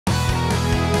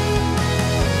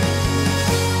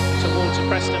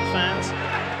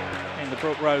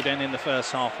Brentford Road end in the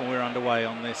first half, and we're underway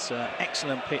on this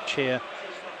excellent pitch here.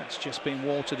 It's just been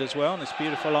watered as well on this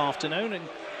beautiful afternoon in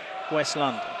West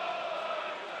London.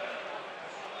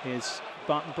 Here's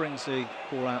Button, brings the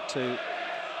ball out to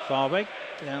Varveg,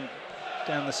 down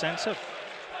the centre.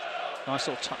 Nice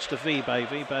little touch to Vibe.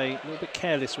 Vibe a little bit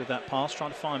careless with that pass, trying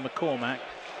to find McCormack,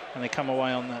 and they come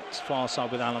away on that far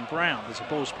side with Alan Brown. There's a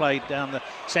ball's played down the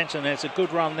centre, and there's a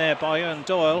good run there by Ewan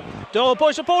Doyle. Doyle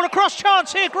boys the ball across,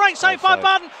 chance here, great save by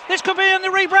Button. This could be in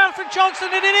the rebound from Johnson,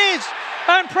 and it is.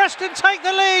 And Preston take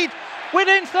the lead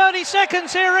within 30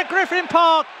 seconds here at Griffin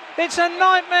Park. It's a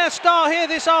nightmare start here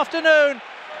this afternoon.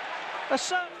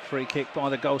 Free kick by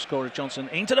the goal scorer Johnson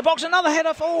into the box, another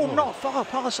header. Oh, not far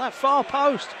past that far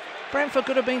post. Brentford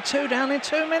could have been 2 down in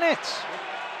 2 minutes.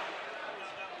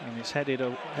 And it's headed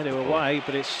away,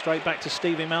 but it's straight back to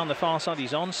Stevie May on the far side.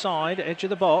 He's onside, edge of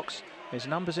the box. There's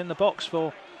numbers in the box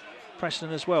for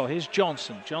Preston as well. Here's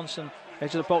Johnson. Johnson,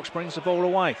 edge of the box, brings the ball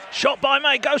away. Shot by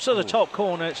May, goes to the top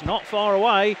corner. It's not far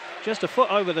away, just a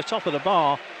foot over the top of the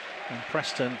bar. And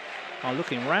Preston are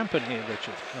looking rampant here,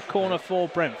 Richard. A corner for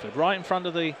Brentford, right in front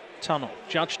of the tunnel.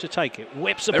 Judge to take it,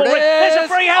 whips the ball in. There's a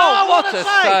free header. Oh, what a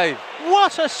save!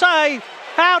 What a save!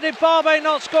 How did Barbe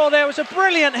not score there? It was a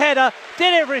brilliant header,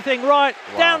 did everything right,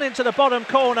 down into the bottom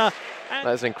corner.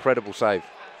 That's an incredible save.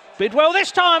 Bidwell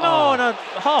this time, and a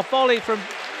half volley from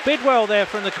Bidwell there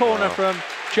from the corner from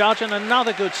Judge, and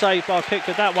another good save by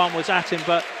Pickford. That one was at him,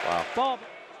 but Barbe.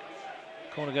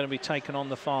 Corner going to be taken on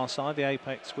the far side, the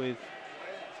apex with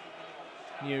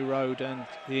New Road and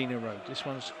the Ena Road. This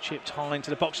one's chipped high into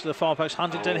the box to the far post.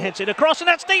 Huntington hits it across, and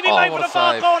that's Stevie May for the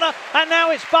far corner. And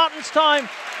now it's Button's time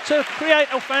to create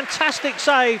a fantastic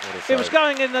save. It was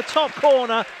going in the top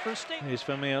corner from Stevie. Here's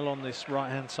Vermeil on this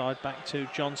right-hand side, back to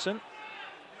Johnson.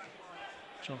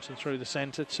 Johnson through the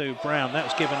centre to Brown. That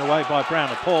was given away by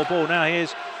Brown. A poor ball. Now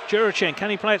here's Djuricin. Can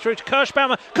he play it through to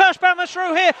Kirschbaumer? Kirschbaumer's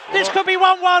through here. This could be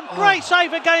 1-1. Great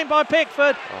save again by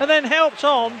Pickford, and then helped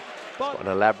on. An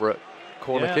elaborate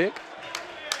corner kick.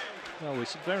 Well, we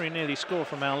very nearly scored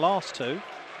from our last two.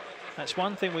 That's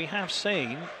one thing we have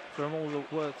seen from all the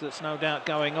work that's no doubt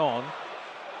going on.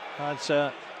 That's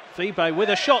Vibe with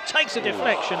a shot, takes a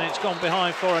deflection, and it's gone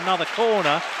behind for another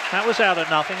corner. That was out at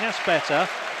nothing, that's better.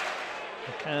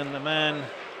 Can the man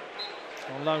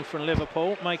on loan from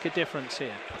Liverpool make a difference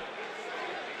here?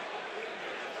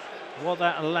 What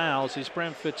that allows is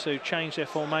Brentford to change their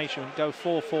formation and go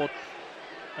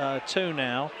 4-4-2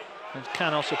 now. And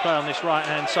Canos will play on this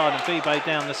right-hand side and Vibe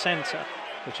down the centre,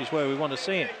 which is where we want to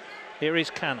see him. Here is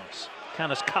Canos.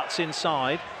 Canos cuts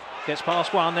inside, gets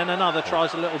past one, then another,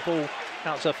 tries a little ball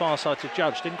out to the far side to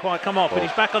Judge. Didn't quite come off, but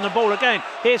he's back on the ball again.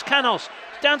 Here's Canos,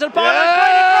 down to the byline,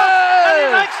 and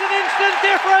he makes an instant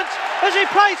difference as he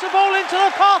plays the ball into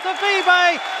the path of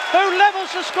Vibe, who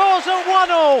levels the scores at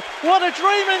 1-1. What a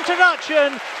dream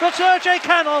introduction for Sergei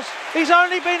Canos. He's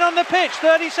only been on the pitch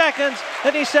 30 seconds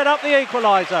and he set up the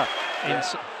equaliser.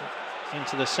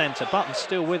 Into the centre. Button's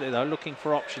still with it though, looking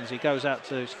for options. He goes out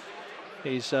to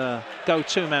his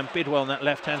go-to man Bidwell on that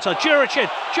left-hand side. Djuricin,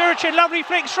 lovely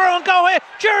flick through on goal here.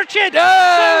 Djuricin, 2-1.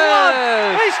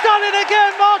 He's done it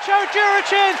again, Marco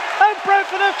Djuricin, and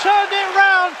Brentford have turned it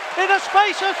round in a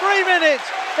space of 3 minutes.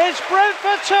 It's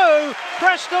Brentford 2,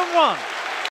 Preston 1.